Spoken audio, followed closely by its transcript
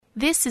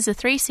This is a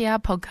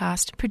 3CR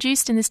podcast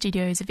produced in the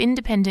studios of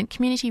independent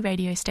community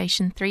radio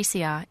station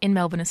 3CR in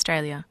Melbourne,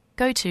 Australia.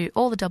 Go to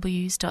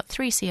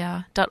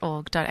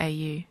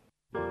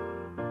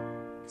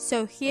allthews.3cr.org.au.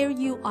 So here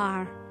you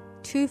are,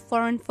 too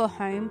foreign for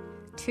home,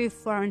 too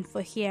foreign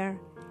for here,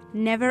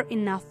 never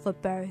enough for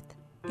both.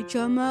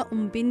 Ijoma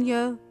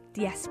Umbinyo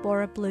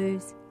Diaspora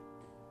Blues.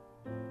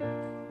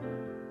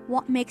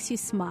 What makes you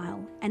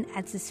smile and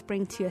adds a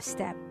spring to your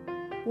step?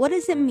 What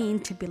does it mean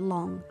to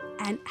belong?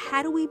 And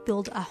how do we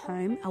build a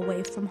home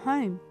away from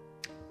home?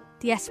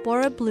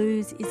 Diaspora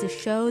Blues is a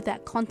show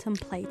that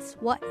contemplates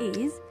what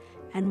is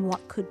and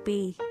what could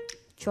be.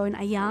 Join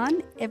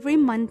Ayan every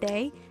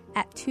Monday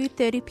at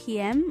 2:30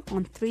 p.m.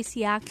 on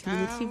 3CR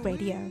Community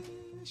Radio.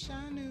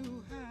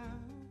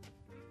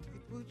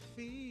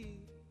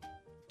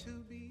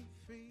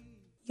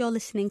 You're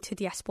listening to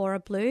Diaspora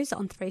Blues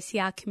on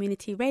 3CR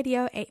Community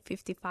Radio,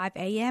 8:55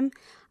 a.m.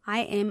 I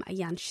am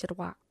Ayan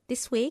Shirwa.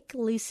 This week,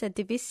 Lisa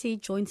Divissi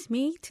joins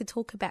me to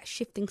talk about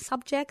Shifting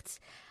Subjects,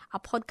 a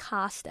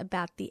podcast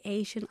about the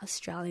Asian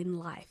Australian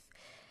life.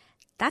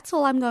 That's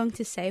all I'm going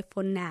to say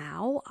for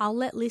now. I'll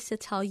let Lisa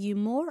tell you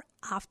more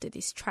after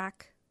this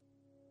track.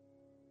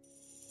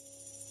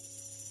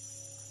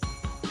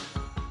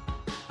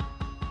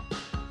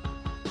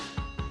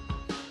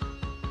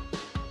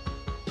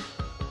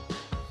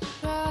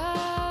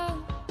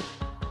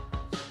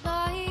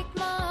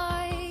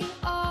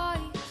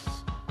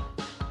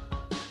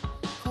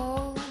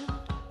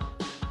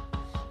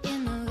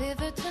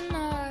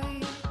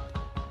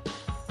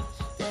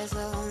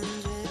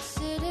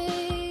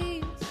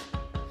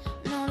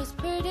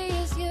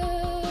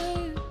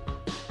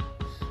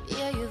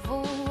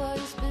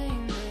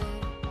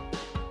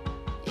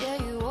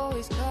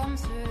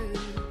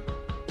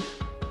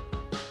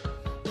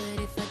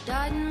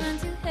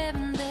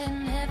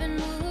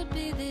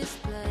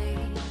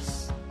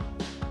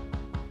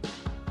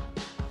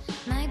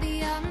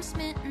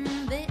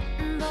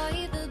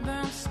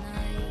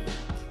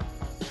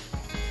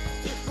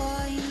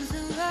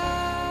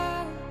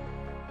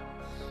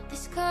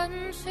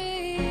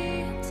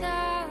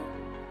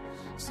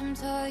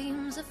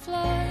 Sometimes a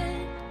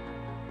flood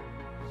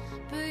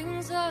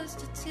brings us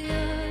to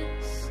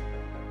tears.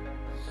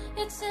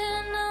 It's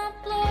in our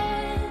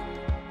blood.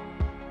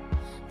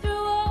 Through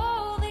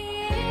all the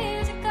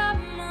years, it got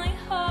my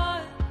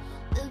heart.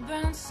 The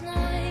brown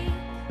snake,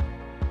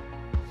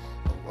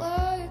 a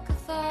work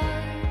of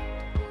art,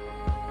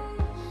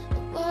 a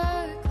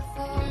work of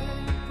art.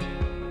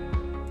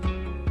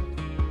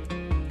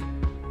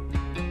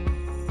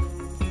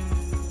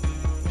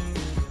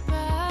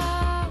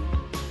 Brown,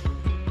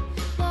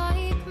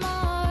 like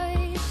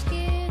my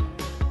skin,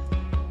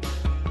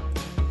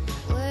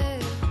 where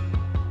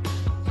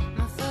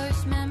my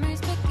first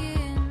memories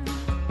begin.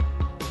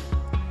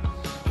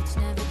 It's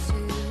never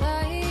too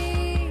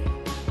late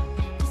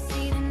to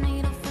see the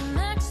needle from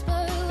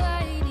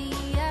exfoliate.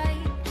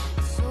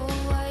 It's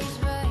always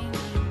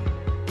raining,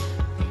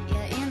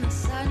 yeah, in the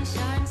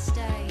sunshine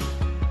state.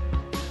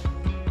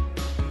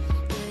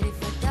 But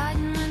if I died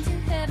and went to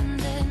heaven,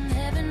 then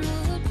heaven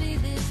would be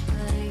this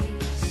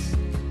place.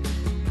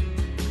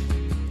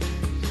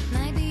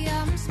 Maybe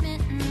I'm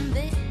smitten,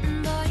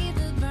 bitten by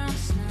the brown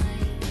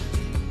snake.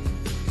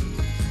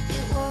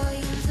 It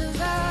winds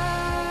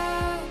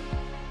around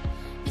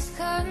this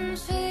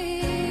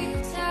country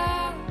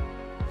town.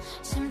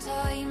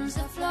 Sometimes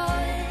a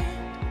flood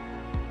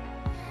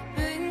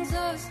brings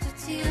us to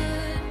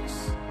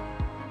tears.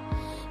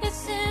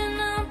 It's in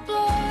our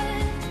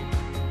blood.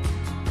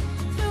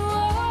 Through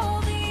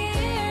all the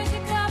years, you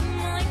got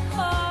my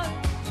heart.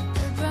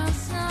 The brown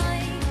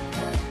snake,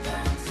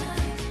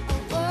 a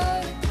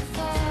work of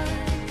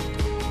art,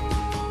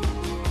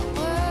 a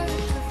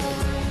work of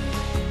art. It's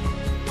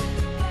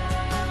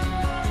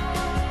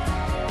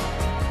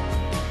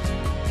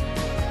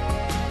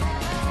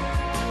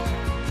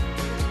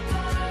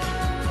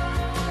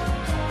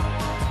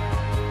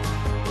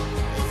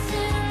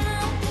in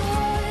our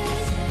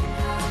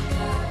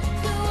blood.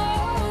 Through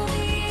all the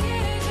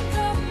years, you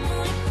got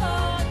my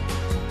heart.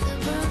 The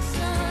brown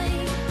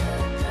snake, a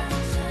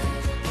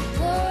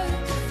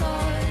work of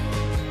art,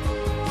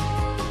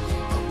 a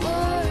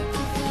work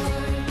of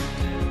art.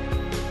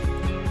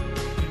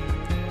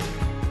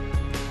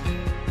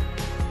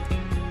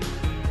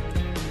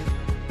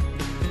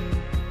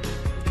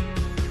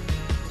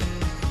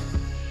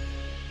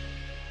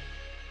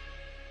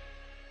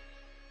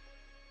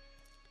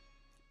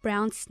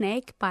 Brown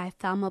Snake by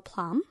Thelma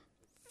Plum.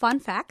 Fun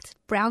fact,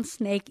 Brown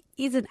Snake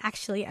isn't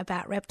actually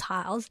about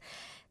reptiles.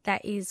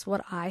 That is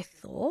what I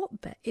thought,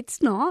 but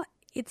it's not.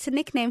 It's a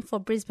nickname for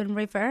Brisbane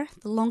River,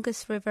 the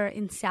longest river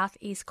in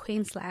southeast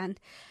Queensland.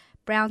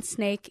 Brown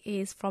Snake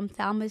is from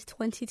Thelma's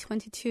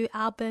 2022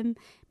 album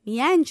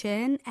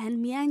Meanjin,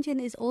 and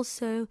Meanjin is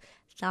also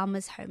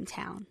Thelma's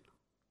hometown.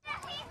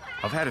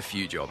 I've had a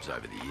few jobs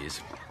over the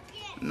years.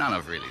 None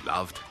I've really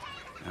loved.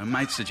 A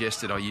mate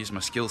suggested I use my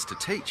skills to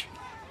teach.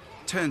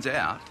 Turns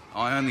out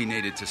I only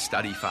needed to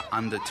study for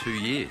under 2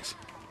 years.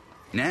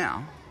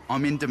 Now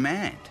I'm in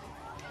demand.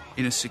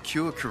 in a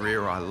secure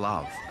career I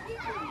love.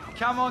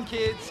 Come on,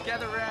 kids,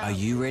 gather round. Are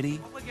you ready?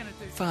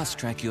 Fast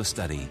track your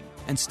study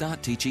and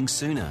start teaching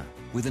sooner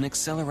with an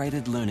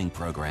accelerated learning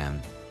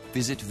program.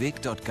 Visit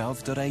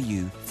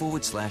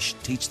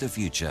vic.gov.au/teach the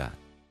future.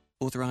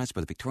 Authorised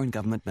by the Victorian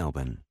Government,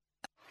 Melbourne.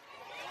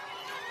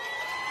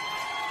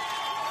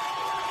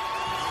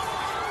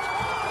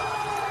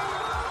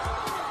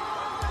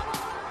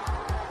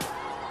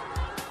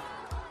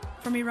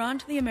 From Iran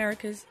to the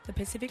Americas, the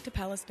Pacific to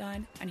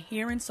Palestine, and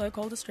here in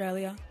so-called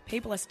Australia,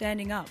 people are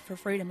standing up for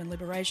freedom and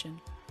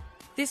liberation.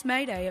 This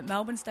May Day at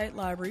Melbourne State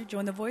Library,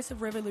 join the Voice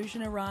of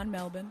Revolution Iran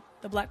Melbourne,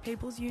 the Black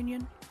People's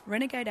Union,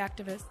 renegade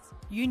activists,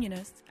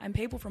 unionists, and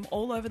people from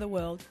all over the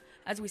world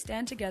as we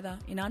stand together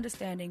in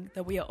understanding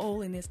that we are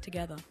all in this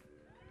together.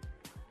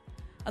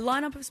 A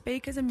lineup of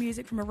speakers and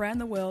music from around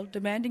the world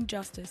demanding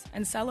justice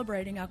and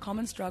celebrating our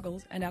common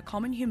struggles and our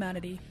common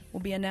humanity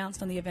will be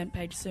announced on the event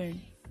page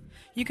soon.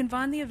 You can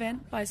find the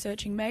event by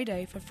searching May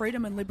Day for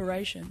Freedom and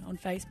Liberation on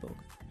Facebook.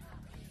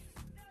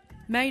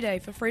 May Day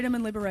for Freedom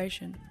and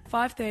Liberation,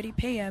 5:30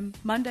 p.m,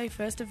 Monday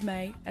 1st of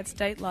May at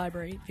State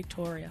Library,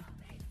 Victoria.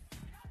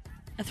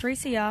 A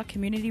 3CR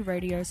Community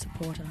Radio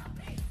supporter.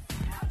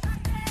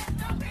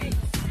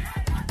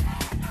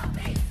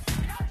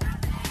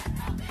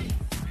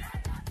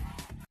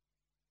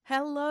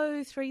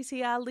 Hello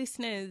 3CR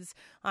listeners,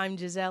 I'm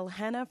Giselle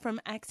Hanna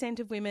from Accent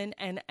of Women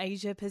and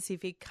Asia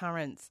Pacific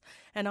Currents,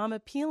 and I'm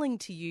appealing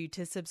to you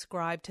to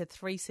subscribe to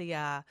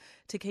 3CR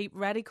to keep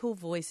radical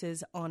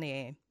voices on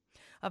air.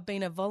 I've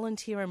been a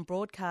volunteer and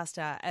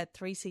broadcaster at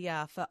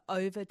 3CR for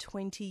over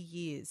 20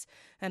 years,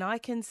 and I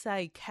can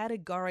say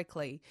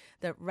categorically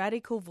that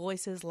radical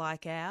voices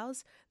like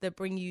ours that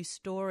bring you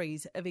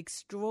stories of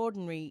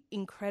extraordinary,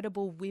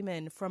 incredible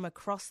women from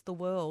across the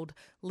world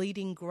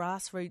leading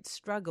grassroots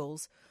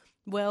struggles,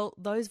 well,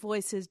 those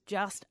voices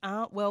just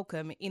aren't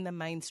welcome in the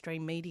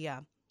mainstream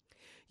media.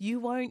 You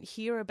won't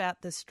hear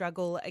about the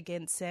struggle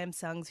against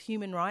Samsung's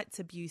human rights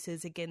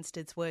abuses against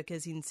its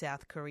workers in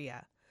South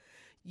Korea.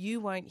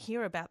 You won't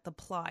hear about the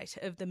plight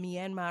of the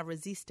Myanmar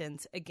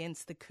resistance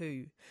against the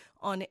coup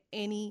on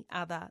any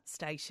other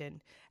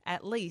station,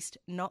 at least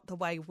not the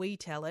way we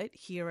tell it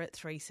here at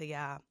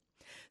 3CR.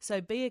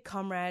 So be a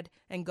comrade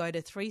and go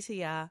to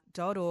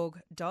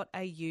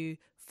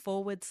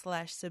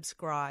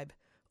 3cr.org.au/subscribe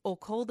or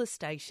call the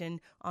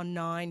station on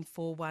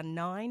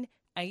 9419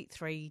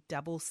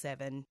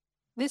 8377.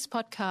 This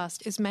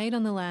podcast is made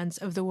on the lands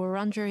of the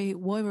Wurundjeri,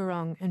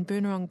 Woiwurrung and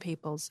Boonwurrung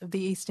peoples of the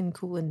Eastern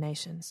Kulin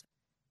Nations.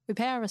 We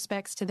pay our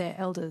respects to their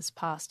elders,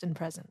 past and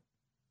present.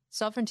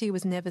 Sovereignty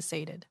was never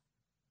ceded.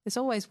 This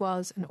always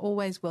was and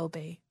always will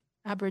be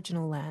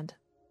Aboriginal land.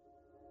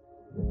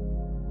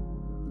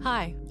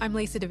 Hi, I'm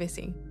Lisa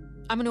Divissi.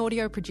 I'm an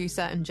audio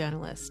producer and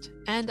journalist,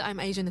 and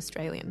I'm Asian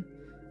Australian.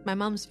 My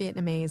mum's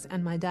Vietnamese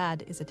and my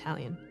dad is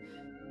Italian.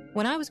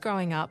 When I was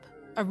growing up,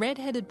 a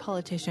red-headed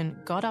politician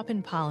got up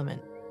in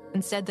Parliament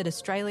and said that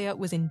Australia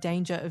was in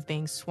danger of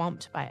being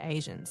swamped by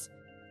Asians.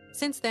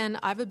 Since then,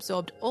 I've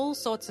absorbed all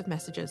sorts of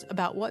messages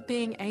about what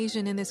being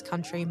Asian in this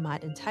country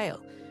might entail,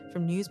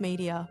 from news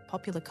media,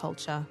 popular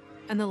culture,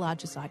 and the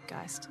larger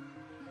zeitgeist.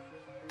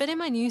 But in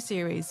my new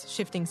series,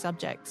 Shifting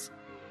Subjects,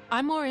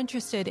 I'm more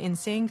interested in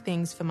seeing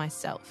things for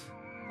myself.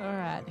 All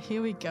right,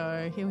 here we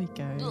go.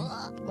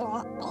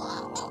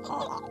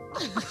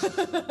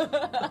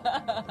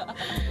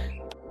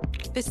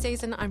 This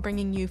season, I'm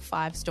bringing you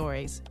 5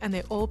 stories, and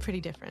they're all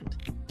pretty different.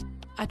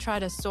 I try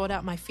to sort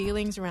out my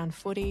feelings around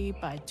footy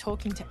by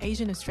talking to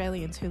Asian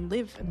Australians who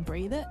live and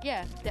breathe it.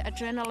 Yeah, the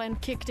adrenaline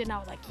kicked in. I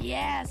was like,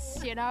 yes,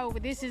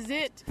 this is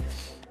it.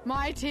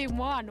 My team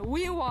won.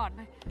 We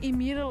won.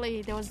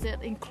 Immediately, there was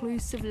that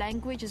inclusive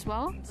language as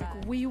well. It's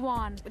like, we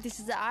won. This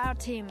is our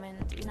team and,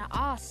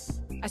 us.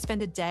 I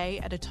spend a day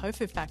at a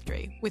tofu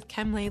factory with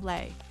Kemlee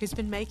Lay, who's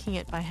been making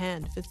it by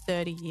hand for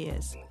 30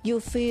 years. You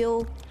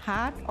feel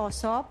hard or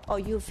soft, or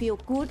you feel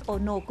good or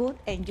no good,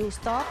 and you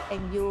stop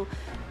and you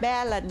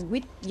balance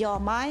with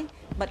your mind,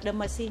 but the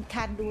machine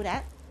can't do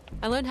that.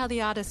 I learned how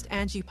the artist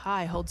Angie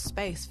Pye holds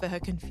space for her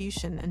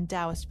Confucian and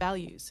Taoist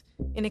values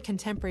in a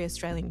contemporary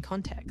Australian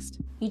context.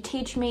 You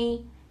teach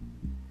me,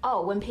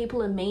 when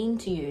people are mean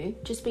to you,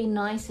 just be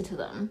nicer to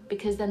them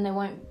because then they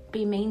won't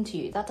be mean to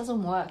you. That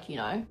doesn't work,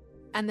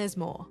 And there's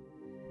more.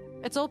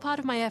 It's all part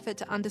of my effort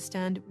to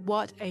understand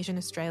what Asian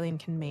Australian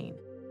can mean.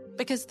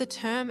 Because the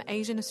term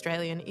Asian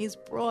Australian is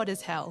broad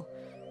as hell.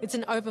 It's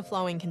an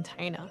overflowing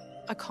container,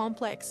 a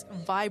complex,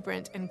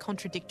 vibrant and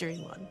contradictory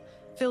one,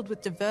 filled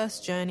with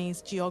diverse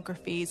journeys,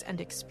 geographies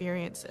and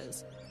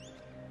experiences.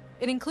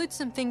 It includes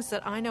some things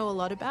that I know a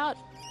lot about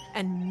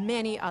and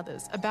many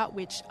others about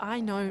which I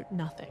know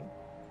nothing.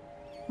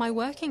 My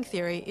working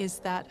theory is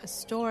that a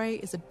story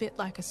is a bit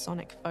like a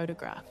sonic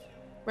photograph,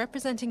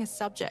 representing a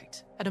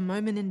subject at a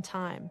moment in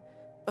time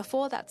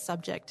before that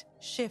subject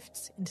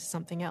shifts into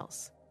something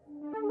else.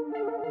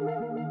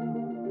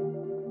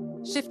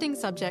 Shifting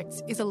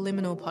Subjects is a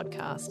liminal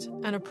podcast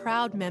and a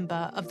proud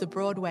member of the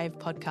Broadwave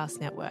Podcast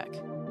Network.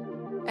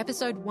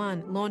 Episode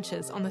 1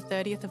 launches on the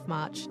 30th of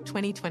March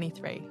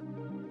 2023.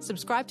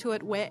 Subscribe to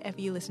it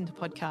wherever you listen to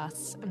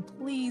podcasts, and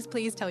please,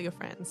 please tell your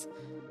friends.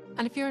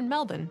 And if you're in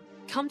Melbourne,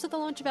 come to the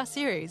launch of our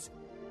series.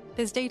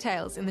 There's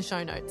details in the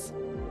show notes.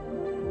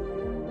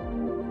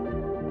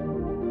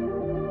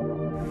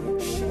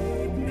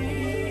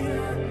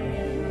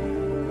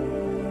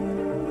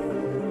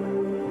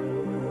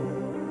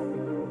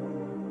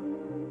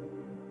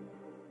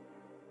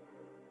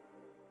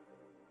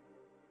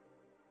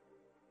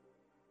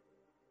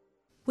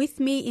 With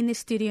me in the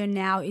studio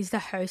now is the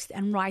host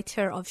and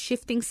writer of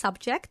Shifting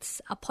Subjects,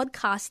 a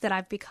podcast that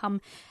I've become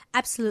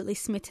absolutely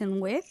smitten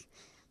with.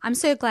 I'm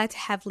so glad to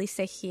have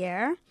Lisa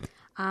here.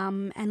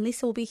 And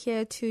Lisa will be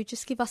here to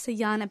just give us a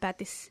yarn about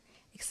this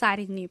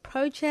exciting new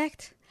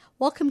project.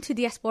 Welcome to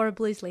Diaspora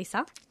Blues,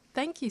 Lisa.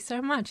 Thank you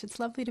so much.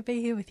 It's lovely to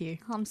be here with you.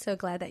 I'm so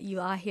glad that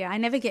you are here. I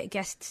never get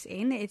guests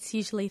in. It's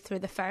usually through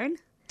the phone.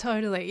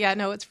 Totally. Yeah,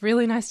 no, it's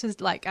really nice to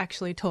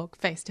actually talk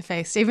face to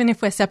face, even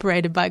if we're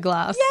separated by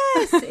glass.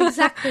 Yes,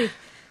 exactly.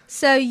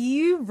 So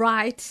you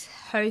write,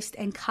 host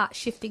and cut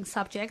Shifting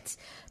Subjects,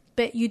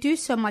 but you do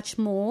so much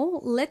more.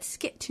 Let's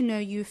get to know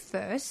you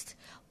first.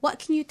 What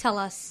can you tell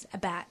us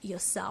about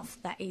yourself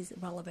that is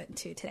relevant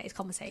to today's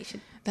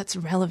conversation? That's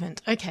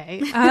relevant.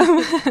 Okay.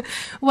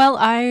 Well,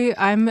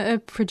 I'm a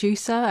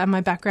producer and my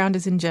background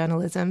is in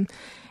journalism.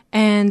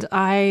 And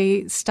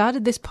I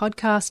started this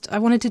podcast. I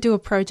wanted to do a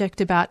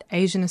project about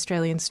Asian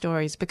Australian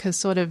stories because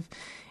sort of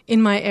in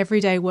my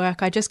everyday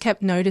work, I just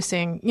kept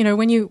noticing,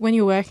 when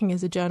you're working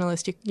as a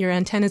journalist, your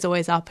antenna's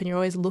always up and you're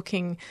always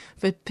looking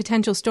for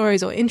potential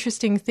stories or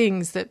interesting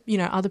things that,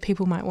 other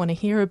people might want to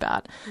hear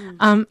about.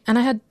 And I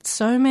had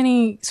so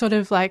many sort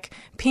of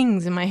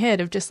pings in my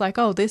head of just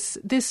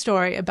this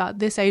story about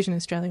this Asian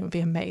Australian would be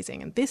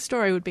amazing and this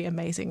story would be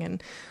amazing.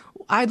 And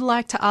I'd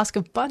like to ask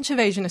a bunch of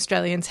Asian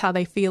Australians how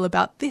they feel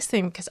about this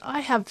thing because I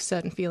have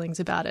certain feelings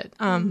about it.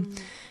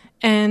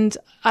 And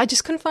I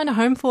just couldn't find a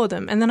home for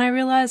them. And then I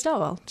realised,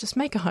 I'll just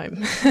make a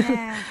home.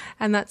 Yeah.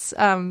 And that's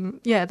how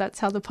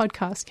the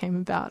podcast came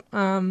about.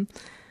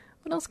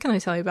 What else can I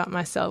tell you about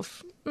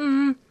myself?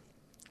 I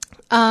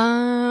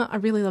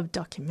really love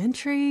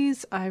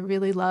documentaries. I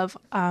really love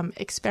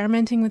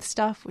experimenting with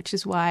stuff, which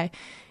is why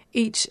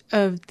each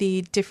of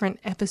the different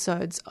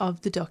episodes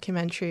of the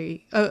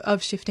documentary,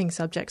 of Shifting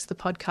Subjects, the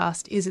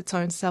podcast, is its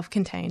own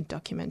self-contained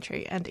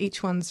documentary, and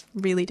each one's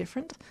really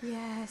different.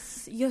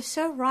 Yes, you're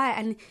so right.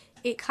 And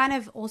it kind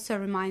of also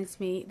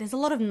reminds me, there's a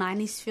lot of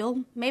 90s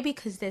film, maybe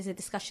because there's a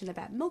discussion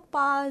about milk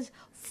bars,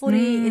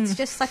 footy. It's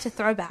just such a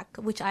throwback,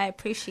 which I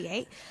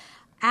appreciate.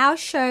 Our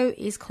show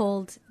is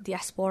called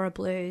Diaspora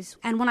Blues,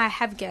 and when I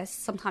have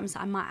guests, sometimes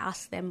I might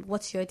ask them,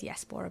 what's your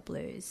Diaspora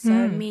Blues?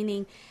 So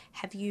meaning,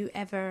 have you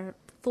ever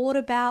thought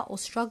about or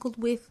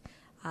struggled with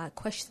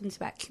questions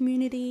about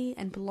community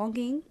and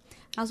belonging?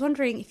 I was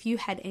wondering if you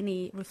had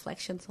any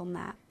reflections on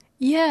that.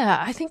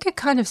 Yeah, I think it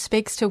kind of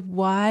speaks to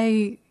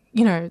why,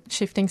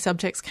 Shifting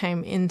Subjects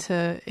came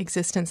into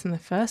existence in the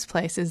first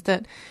place, is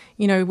that,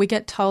 we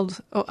get told,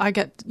 or I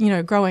get,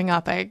 growing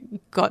up, I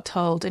got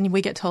told, and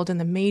we get told in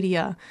the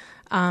media,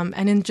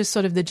 and in just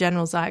sort of the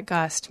general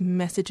zeitgeist,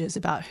 messages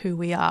about who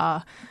we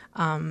are,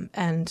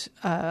 and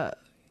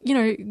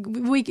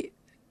we,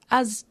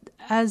 as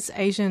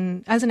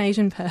an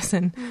Asian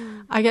person,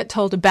 I get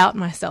told about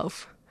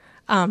myself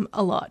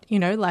a lot,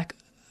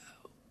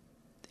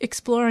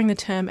 exploring the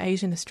term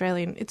Asian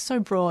Australian. It's so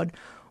broad.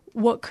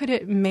 What could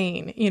it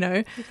mean,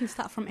 You can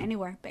start from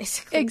anywhere,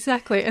 basically.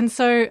 Exactly. And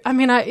so,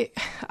 I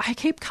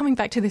keep coming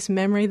back to this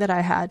memory that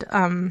I had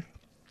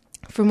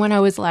from when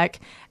I was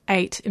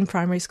 8 in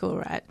primary school,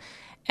 right?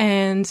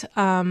 And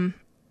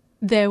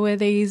there were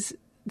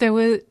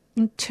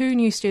 2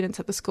 new students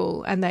at the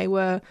school, and they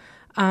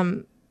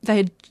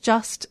had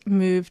just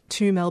moved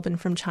to Melbourne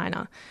from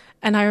China.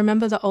 And I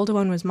remember the older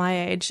one was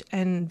my age,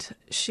 and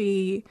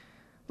she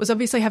was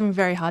obviously having a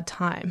very hard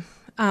time.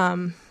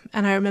 And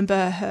I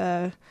remember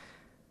her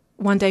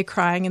one day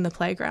crying in the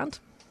playground.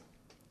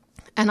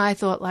 And I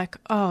thought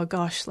oh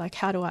gosh,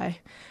 how do I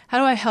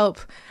help?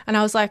 And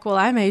I was like, well,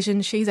 I'm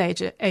Asian, she's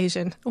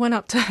Asian. I went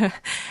up to her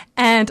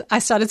and I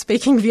started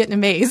speaking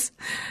Vietnamese.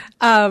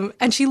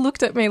 And she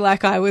looked at me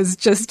like I was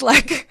just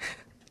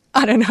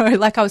I don't know,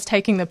 I was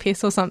taking the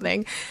piss or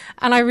something.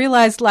 And I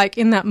realized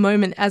in that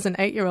moment as an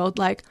 8-year-old,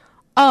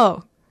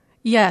 oh,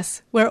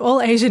 yes, we're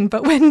all Asian,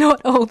 but we're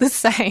not all the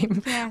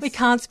same. Yes. We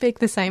can't speak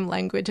the same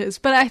languages.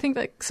 But I think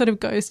that sort of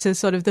goes to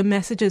sort of the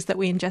messages that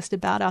we ingest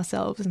about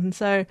ourselves. And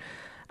so,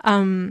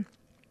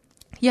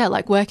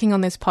 working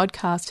on this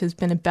podcast has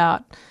been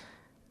about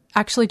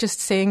actually just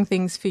seeing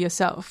things for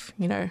yourself,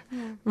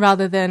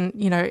 rather than,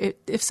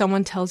 if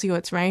someone tells you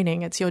it's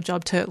raining, it's your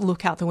job to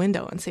look out the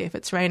window and see if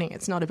it's raining.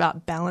 It's not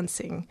about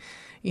balancing,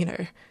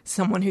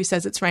 someone who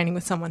says it's raining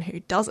with someone who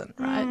doesn't,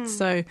 right?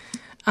 So,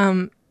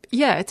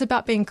 it's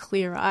about being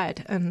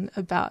clear-eyed and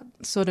about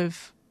sort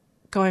of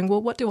going,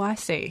 well, what do I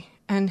see?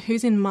 And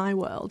who's in my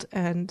world?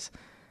 And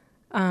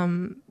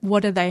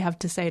what do they have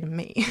to say to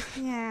me?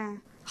 Yeah.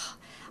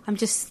 I'm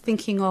just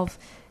thinking of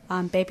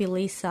baby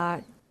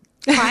Lisa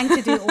trying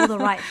to do all the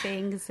right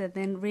things and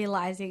then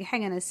realizing,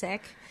 hang on a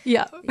sec,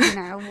 Yeah. you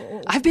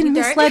know, I've been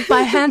misled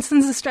by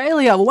Hanson's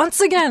Australia.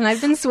 Once again,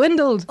 I've been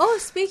swindled. Oh,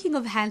 speaking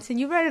of Hanson,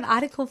 you wrote an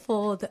article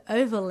for the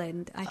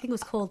Overland. I think it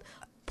was called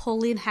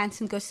Pauline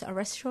Hanson Goes to a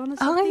Restaurant or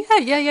something. Oh,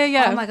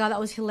 yeah. Oh my God, that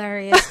was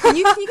hilarious. Can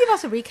you give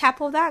us a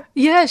recap of that?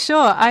 Yeah,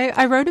 sure.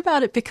 I wrote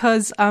about it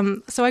because,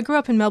 so I grew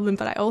up in Melbourne,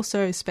 but I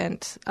also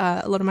spent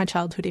a lot of my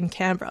childhood in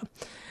Canberra.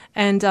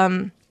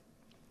 And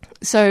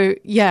so,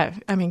 yeah,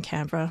 I mean,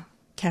 Canberra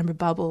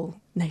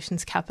bubble,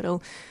 nation's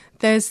capital.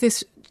 There's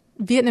this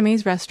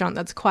Vietnamese restaurant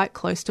that's quite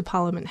close to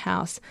Parliament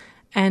House,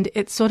 and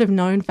it's sort of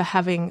known for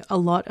having a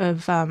lot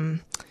of,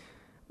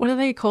 what are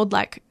they called,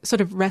 like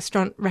sort of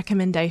restaurant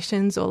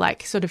recommendations or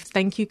like sort of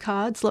thank you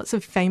cards. Lots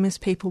of famous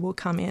people will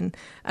come in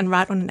and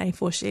write on an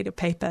A4 sheet of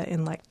paper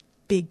in like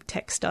big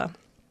texter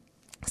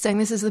saying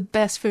this is the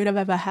best food I've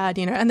ever had,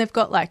 you know, and they've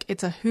got like,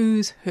 it's a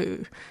who's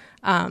who,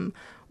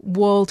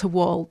 wall to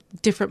wall,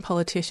 different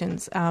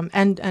politicians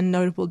and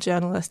notable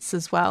journalists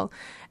as well.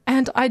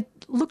 And I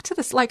looked to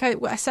this, like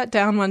I sat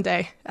down one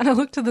day and I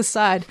looked to the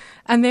side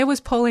and there was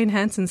Pauline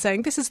Hanson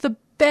saying, this is the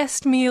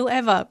best meal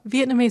ever,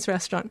 Vietnamese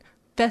restaurant,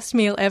 best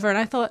meal ever. And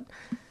I thought,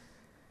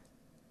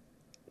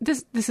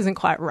 this isn't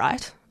quite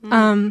right.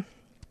 And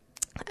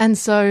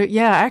so,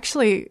 yeah,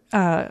 actually,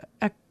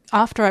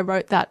 after I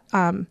wrote that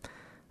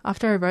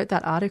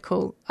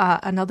article,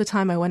 another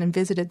time I went and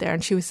visited there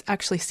and she was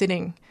actually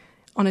sitting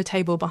on a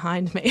table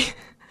behind me.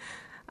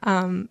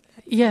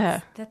 Yeah.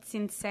 That's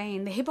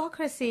insane. The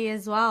hypocrisy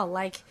as well.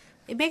 Like,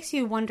 it makes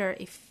you wonder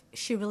if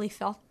she really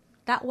felt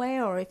that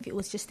way or if it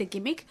was just a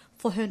gimmick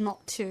for her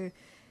not to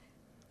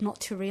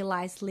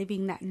realize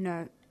leaving that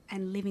note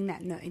and leaving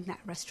that note in that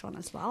restaurant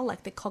as well.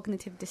 Like, the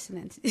cognitive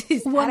dissonance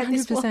is out of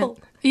this 100%. world.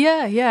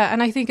 Yeah.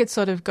 And I think it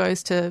sort of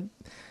goes to,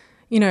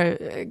 you know,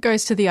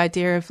 the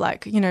idea of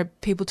like, you know,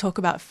 people talk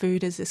about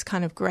food as this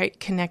kind of great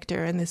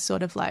connector and this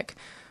sort of like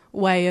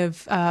way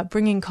of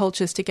bringing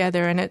cultures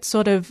together, and it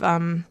sort of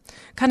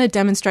kind of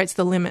demonstrates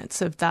the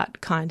limits of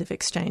that kind of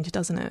exchange,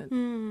 doesn't it?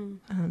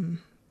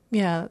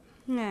 Yeah,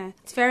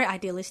 it's very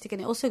idealistic, and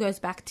it also goes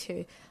back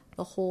to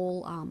the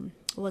whole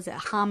what was it,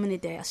 Harmony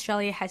Day.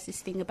 Australia has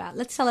this thing about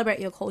let's celebrate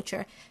your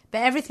culture, but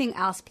everything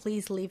else,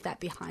 please leave that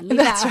behind. Leave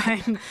That's that at right.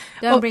 home.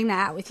 Don't bring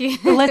that out with you.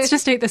 Well, let's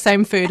just eat the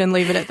same food and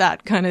leave it at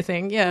that kind of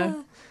thing.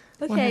 Yeah.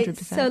 Okay,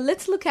 100%. so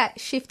let's look at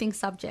shifting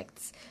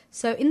subjects.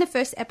 So in the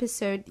first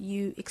episode,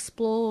 you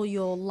explore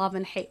your love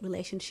and hate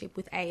relationship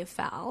with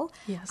AFL,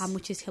 Yes.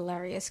 Which is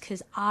hilarious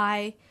because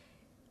I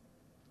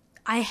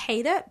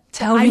hate it.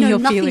 Tell I me know your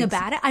nothing feelings.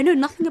 about it. I know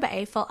nothing about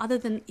AFL other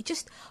than it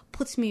just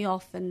puts me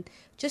off, and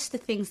just the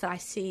things that I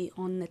see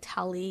on the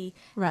tally,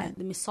 Right.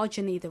 the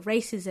misogyny, the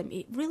racism.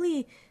 It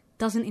really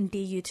doesn't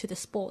endear you to the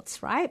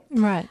sports, right?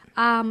 Right.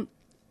 I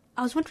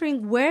was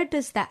wondering, where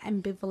does that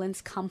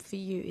ambivalence come for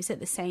you? Is it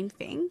the same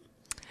thing?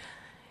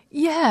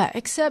 Yeah,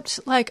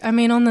 except like, I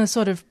mean, on the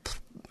sort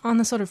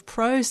of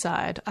pro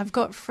side, I've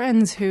got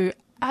friends who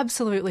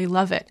absolutely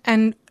love it.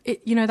 And,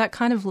 it, you know, that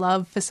kind of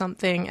love for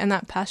something and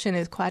that passion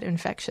is quite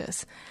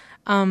infectious.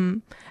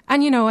 And,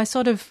 you know, I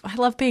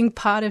love being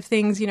part of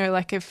things, you know,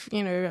 like if,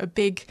 you know, a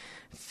big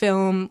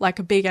film, like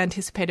a big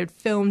anticipated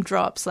film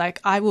drops, like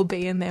I will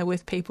be in there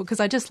with people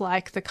because I just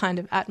like the kind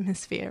of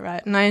atmosphere,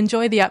 right? And I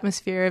enjoy the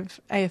atmosphere of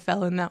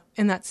AFL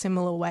in that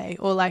similar way.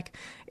 Or like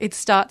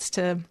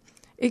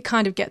it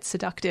kind of gets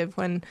seductive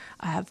when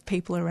I have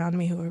people around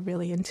me who are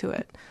really into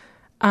it.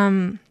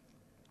 I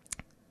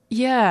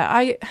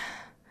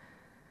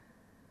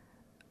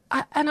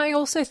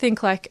also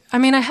think like, I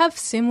mean, I have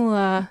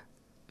similar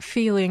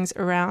feelings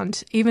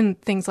around even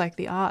things like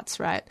the arts,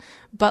 right?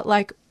 But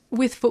like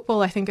with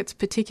football, I think it's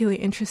particularly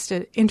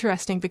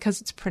interesting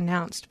because it's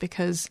pronounced,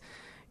 because,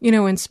 you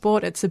know, in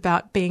sport, it's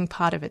about being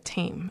part of a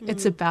team.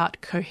 It's about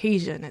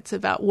cohesion. It's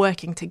about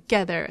working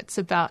together. It's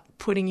about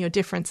putting your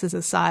differences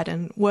aside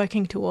and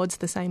working towards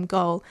the same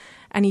goal.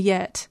 And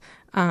yet,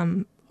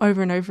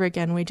 over and over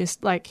again, we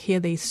just like hear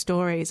these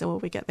stories, or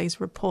we get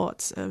these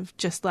reports of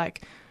just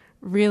like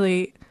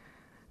really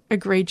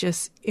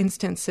egregious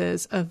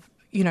instances of,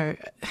 you know,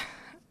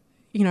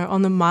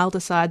 on the milder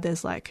side,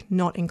 there's like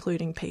not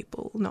including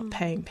people, not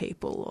paying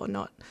people, or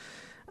not,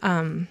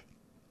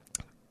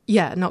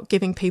 not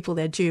giving people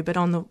their due. But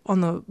on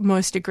the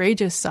most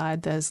egregious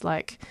side, there's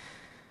like,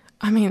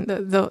 I mean,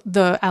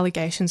 the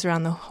allegations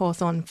around the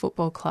Hawthorn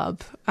Football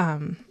Club.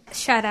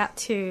 Shout out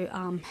to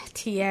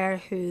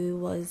Thierry, who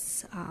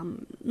was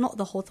not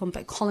the Hawthorn,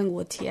 but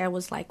Collingwood. Thierry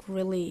was like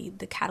really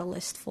the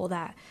catalyst for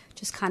that,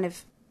 just kind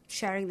of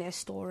sharing their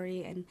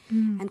story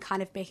and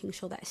kind of making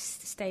sure that it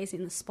stays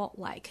in the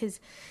spotlight. Because,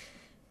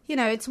 you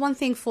know, it's one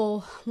thing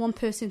for one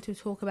person to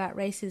talk about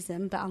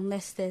racism, but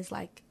unless there's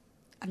like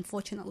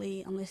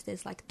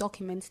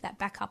documents that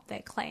back up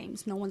their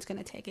claims, no one's going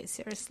to take it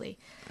seriously.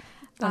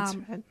 That's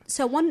right.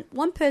 So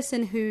one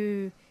person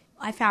who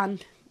I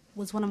found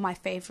was one of my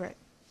favorite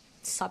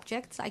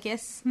subjects, I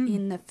guess,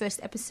 in the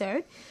first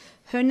episode.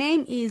 Her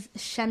name is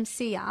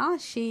Shamsia.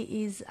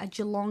 She is a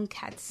Geelong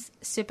Cats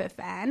super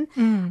fan.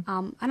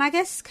 And I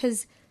guess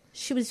because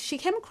she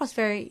came across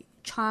very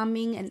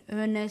charming and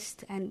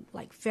earnest and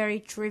like very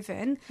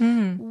driven.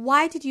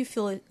 Why did you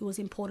feel it was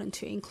important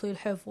to include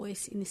her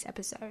voice in this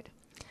episode?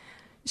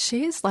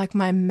 She is like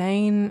my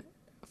main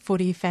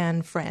footy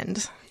fan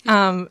friend.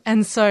 I'm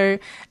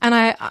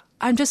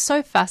just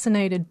so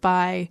fascinated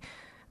by...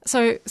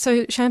 So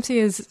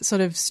Shamsia's sort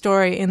of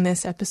story in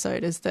this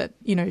episode is that,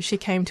 you know, she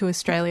came to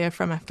Australia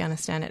from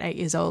Afghanistan at 8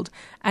 years old,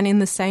 and in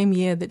the same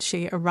year that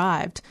she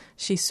arrived,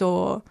 she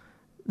saw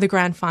the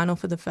grand final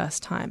for the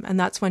first time, and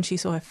that's when she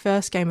saw her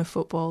first game of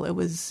football. It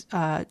was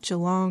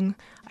Geelong.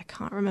 I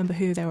can't remember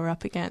who they were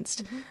up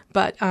against,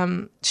 but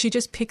she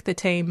just picked the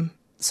team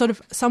sort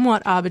of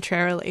somewhat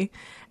arbitrarily,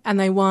 and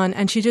they won,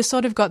 and she just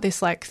sort of got this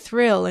like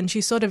thrill, and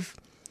she sort of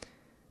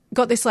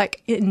got this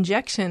like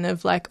injection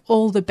of like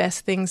all the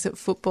best things that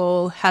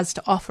football has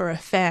to offer a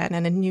fan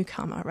and a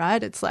newcomer,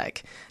 right? It's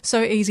like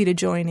so easy to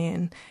join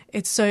in.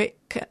 It's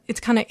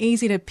kind of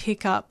easy to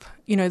pick up,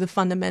 you know, the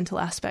fundamental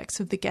aspects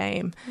of the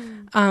game.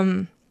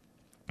 And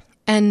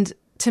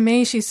to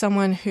me, she's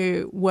someone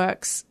who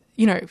works,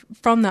 you know,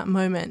 from that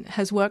moment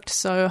has worked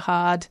so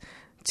hard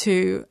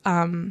to,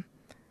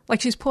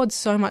 like she's poured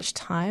so much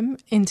time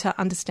into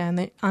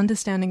understanding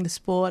the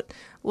sport,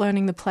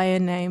 learning the player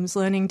names,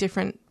 learning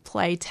different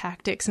play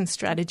tactics and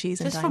strategies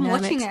and just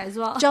dynamics. Just from watching it as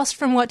well. Just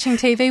from watching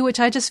TV, which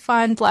I just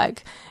find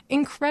like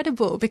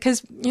incredible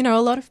because, you know,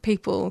 a lot of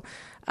people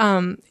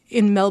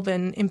in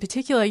Melbourne in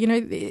particular, you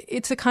know,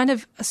 it's a kind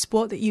of a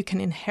sport that you can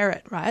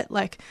inherit, right?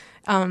 Like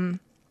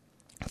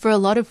for a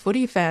lot of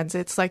footy fans,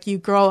 it's like you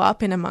grow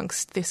up in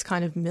amongst this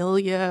kind of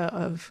milieu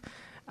of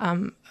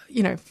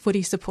you know,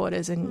 footy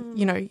supporters and,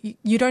 you know,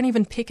 you don't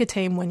even pick a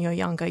team when you're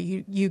younger.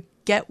 You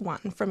get one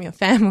from your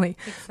family.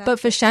 Exactly. But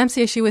for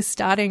Shamsia, she was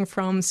starting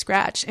from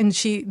scratch, and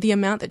the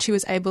amount that she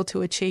was able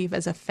to achieve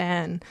as a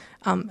fan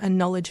and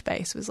knowledge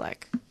base was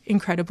like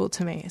incredible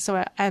to me.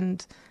 So,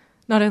 and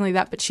not only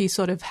that, but she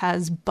sort of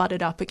has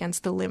butted up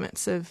against the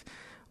limits of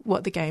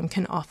what the game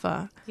can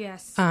offer.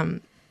 Yes.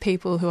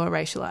 People who are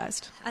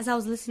racialized. As I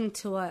was listening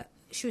to her,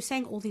 she was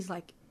saying all these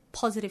like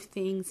positive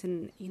things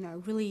and, you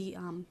know, really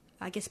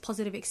I guess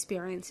positive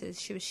experiences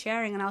she was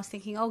sharing, and I was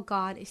thinking, oh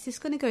God, is this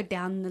going to go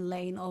down the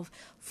lane of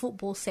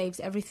football saves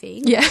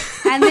everything? Yeah.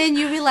 And then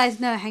you realise,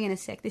 no, hang on a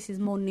sec, this is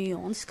more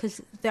nuanced,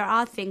 because there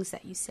are things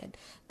that you said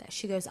that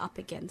she goes up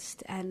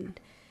against, and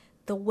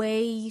the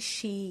way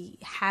she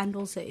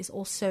handles it is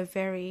also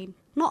very,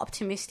 not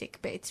optimistic,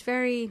 but it's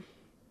very,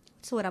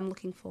 what's the word I'm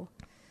looking for?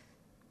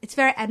 It's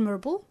very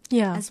admirable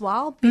as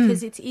well,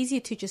 because it's easier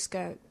to just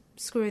go,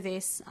 screw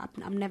this,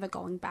 I'm never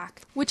going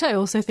back. Which I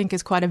also think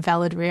is quite a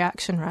valid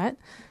reaction, right?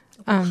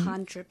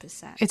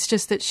 100%. It's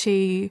just that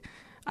she,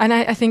 and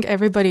I think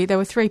everybody, there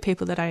were 3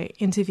 people that I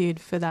interviewed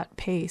for that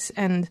piece,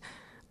 and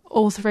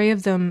all 3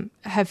 of them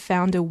have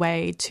found a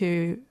way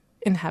to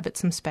inhabit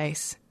some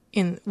space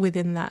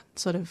within that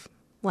sort of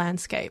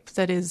landscape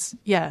that is,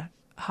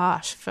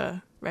 harsh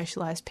for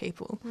racialized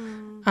people.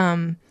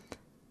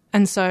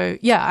 And so,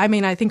 I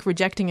mean, I think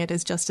rejecting it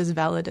is just as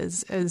valid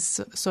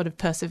as sort of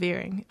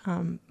persevering.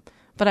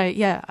 But I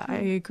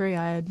agree.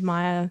 I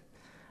admire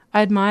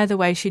the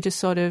way she just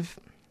sort of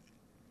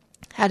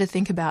had to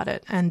think about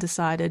it and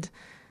decided,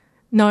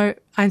 no,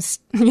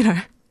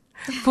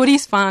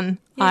 footy's fun.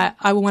 Yeah.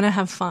 I want to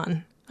have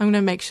fun. I'm going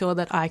to make sure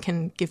that I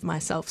can give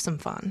myself some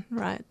fun,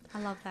 right?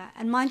 I love that.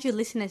 And mind you,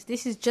 listeners,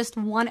 this is just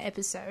one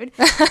episode.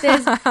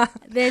 There's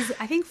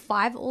I think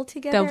 5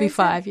 altogether. There'll be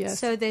 5, yes.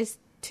 So there's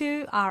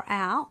 2 are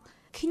out.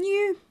 Can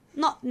you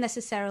not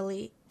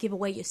necessarily give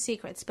away your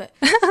secrets, but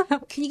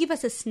can you give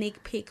us a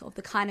sneak peek of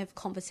the kind of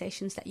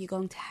conversations that you're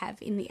going to have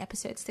in the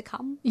episodes to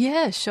come?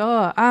 Yeah,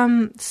 sure.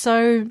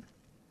 So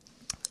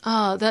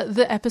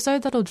the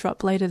episode that'll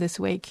drop later this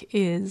week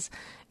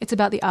it's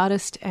about the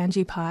artist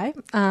Angie Pye.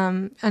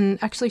 And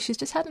actually she's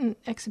just had an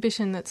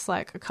exhibition that's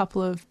like a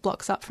couple of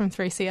blocks up from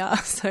 3CR.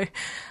 So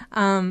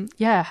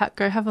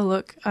go have a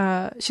look.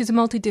 She's a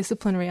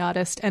multidisciplinary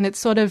artist, and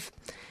it's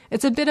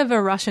a bit of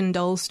a Russian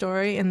doll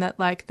story in that,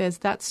 like, there's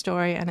that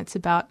story and it's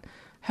about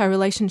her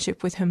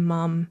relationship with her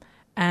mum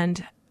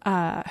and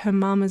her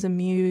mum as a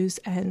muse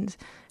and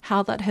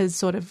how that has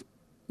sort of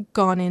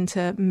gone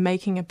into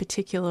making a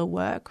particular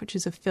work, which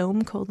is a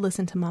film called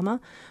Listen to Mama,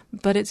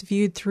 but it's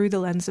viewed through the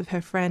lens of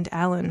her friend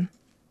Alan,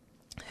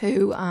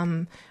 who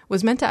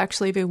was meant to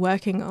actually be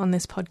working on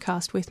this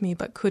podcast with me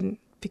but couldn't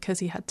because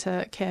he had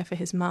to care for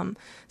his mum.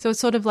 So it's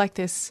sort of like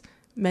this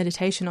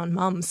meditation on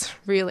mums,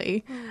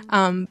 really.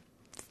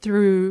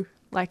 Through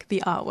like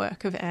the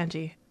artwork of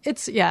Angie.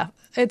 It's a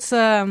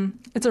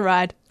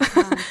ride.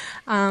 But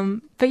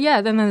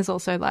then there's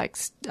also like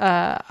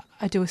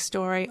I do a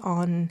story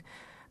on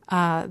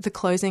the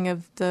closing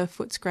of the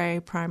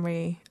Footscray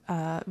primary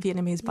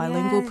Vietnamese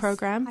bilingual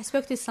program. I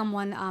spoke to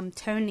someone,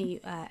 Tony,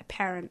 a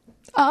parent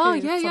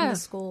from the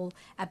school,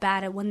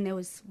 about it when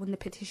the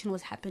petition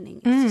was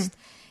happening. It's just,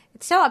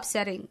 It's so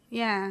upsetting.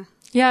 Yeah.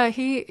 Yeah,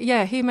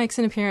 he makes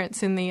an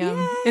appearance in the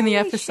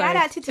episode. Shout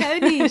out to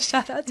Tony.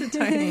 Shout out to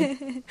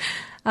Tony.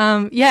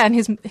 And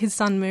his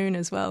son Moon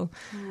as well.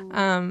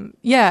 I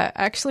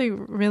actually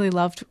really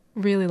loved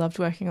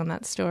working on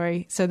that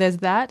story. So there's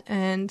that,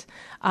 and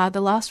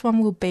the last one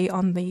will be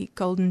on the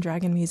Golden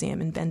Dragon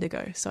Museum in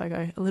Bendigo. So I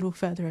go a little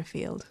further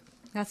afield.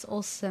 That's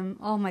awesome.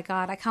 Oh my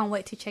God, I can't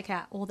wait to check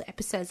out all the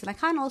episodes, and I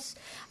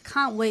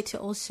can't wait to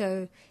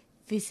also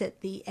visit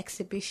the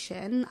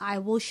exhibition. I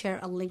will share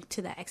a link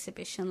to the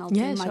exhibition. I'll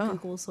do my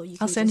Google, so you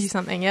can send you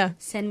something. Yeah,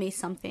 send me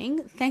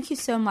something. Thank you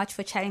so much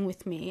for chatting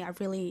with me. I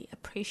really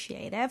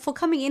appreciate it. For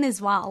coming in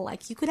as well.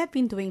 Like, you could have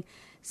been doing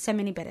so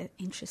many better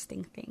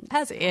interesting things.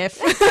 As if.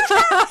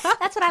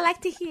 That's what I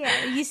like to hear.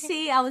 You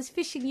see, I was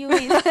fishing you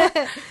in.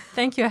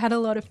 Thank you. I had a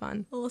lot of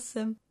fun.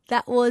 Awesome.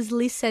 That was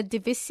Lisa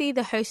Divissi,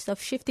 the host of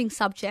Shifting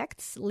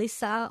Subjects.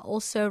 Lisa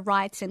also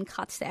writes and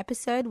cuts the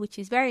episode, which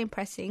is very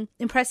impressive.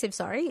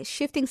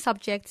 Shifting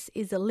Subjects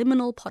is a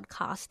liminal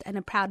podcast and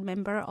a proud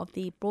member of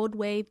the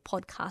Broadway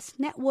Podcast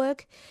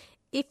Network.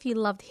 If you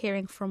loved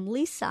hearing from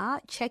Lisa,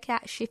 check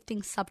out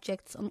Shifting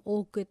Subjects on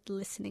all good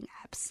listening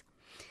apps.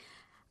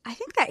 I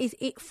think that is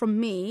it from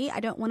me. I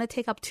don't want to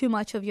take up too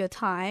much of your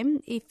time.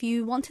 If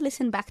you want to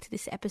listen back to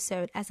this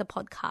episode as a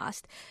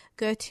podcast,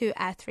 go to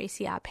our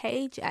 3CR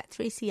page at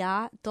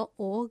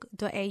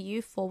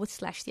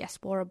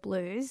 3cr.org.au/Diaspora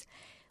Blues.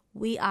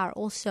 We are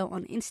also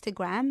on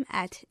Instagram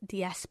at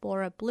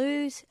Diaspora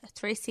Blues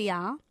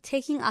 3CR.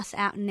 Taking us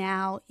out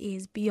now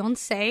is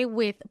Beyonce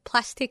with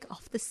Plastic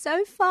Off the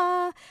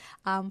Sofa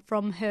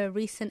from her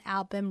recent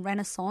album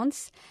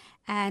Renaissance.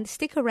 And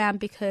stick around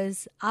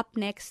because up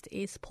next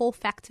is Paul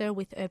Factor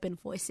with Urban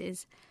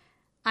Voices.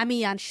 I'm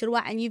Ian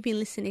Shirwa and you've been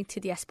listening to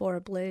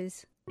Diaspora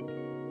Blues. Boy,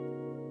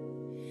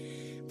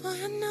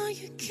 I know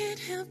you can't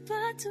help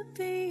but to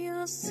be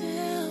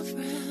yourself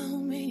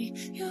around me,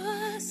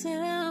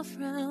 yourself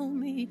around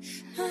me.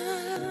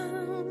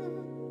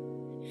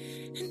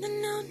 And I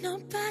know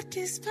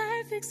nobody's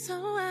perfect, so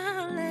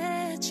I'll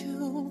let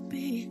you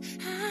be,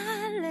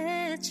 I'll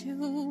let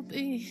you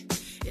be.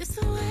 It's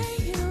the way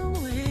you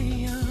wear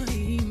your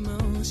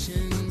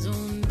emotions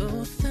on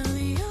both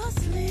of your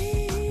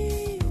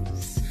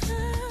sleeves.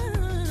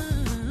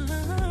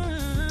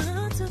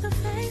 To the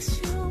face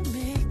you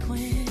make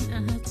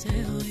when I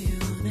tell you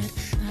that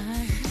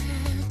I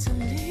have to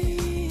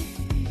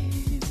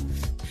leave.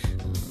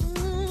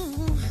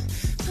 Ooh,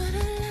 but I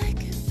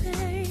like it,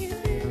 baby.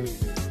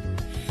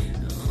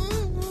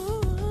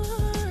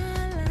 Ooh, I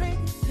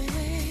like it,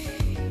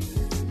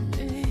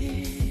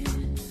 baby.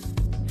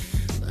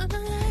 But I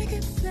like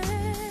it,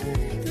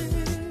 baby.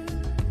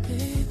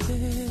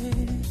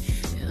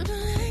 You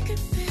don't like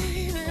it,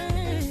 baby.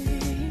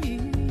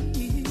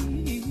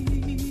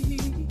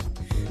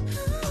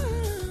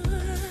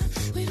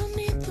 We don't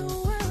need the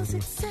world's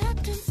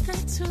acceptance.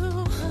 They're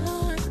too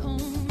hard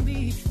on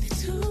me. They're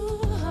too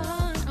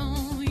hard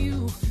on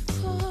you,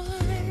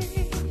 boy.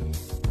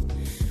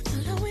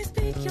 I'll always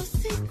be your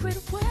secret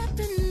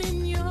weapon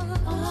in your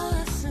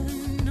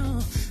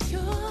arsenal.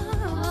 Your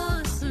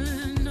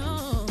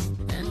arsenal.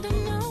 And I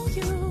know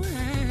you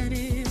had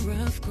it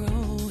rough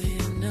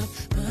growing up,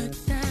 but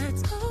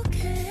that's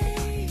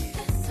okay.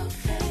 That's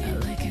okay. I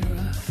like it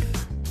rough.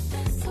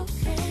 That's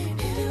okay.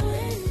 Even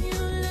when you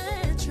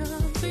let your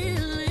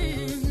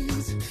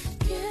feelings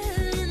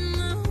get in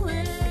the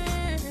way.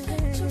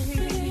 Let your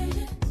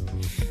feelings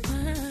I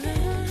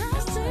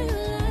still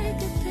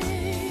like it,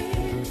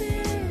 baby.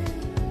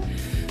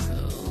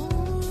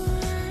 Oh, I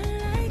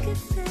like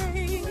it,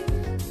 baby.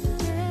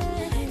 But I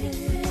like it,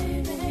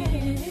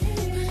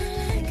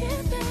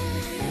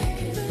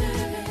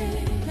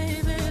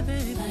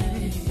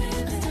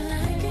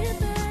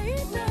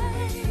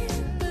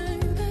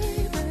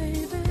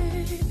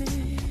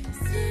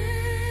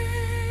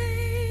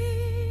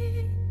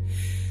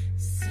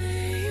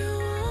 Say you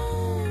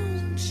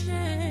won't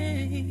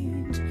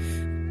change.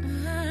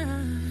 I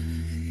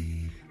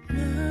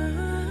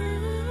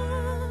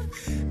love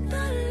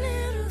the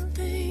little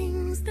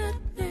things that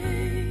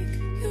make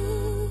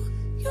you,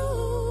 you.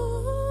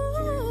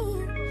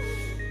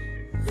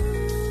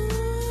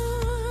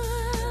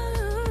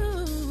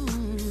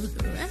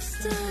 The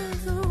rest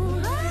of the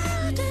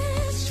world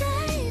is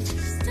strange.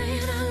 Stay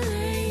in our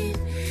lane,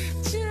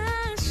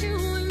 just you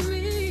and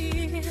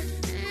me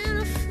and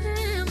a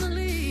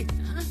family.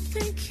 I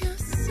think you're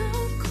so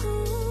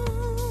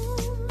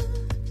cool,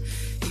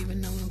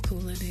 even though I'm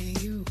cooler than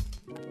you.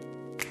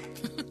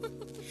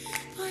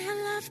 Boy, I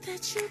love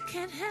that you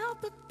can't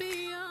help but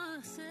be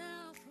yourself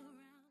around.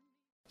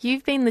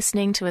 You've been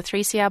listening to a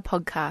 3CR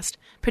podcast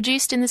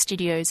produced in the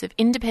studios of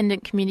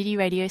independent community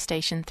radio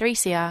station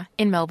 3CR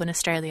in Melbourne,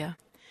 Australia.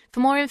 For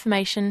more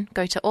information,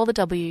 go to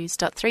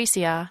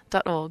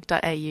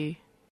allthews.3cr.org.au.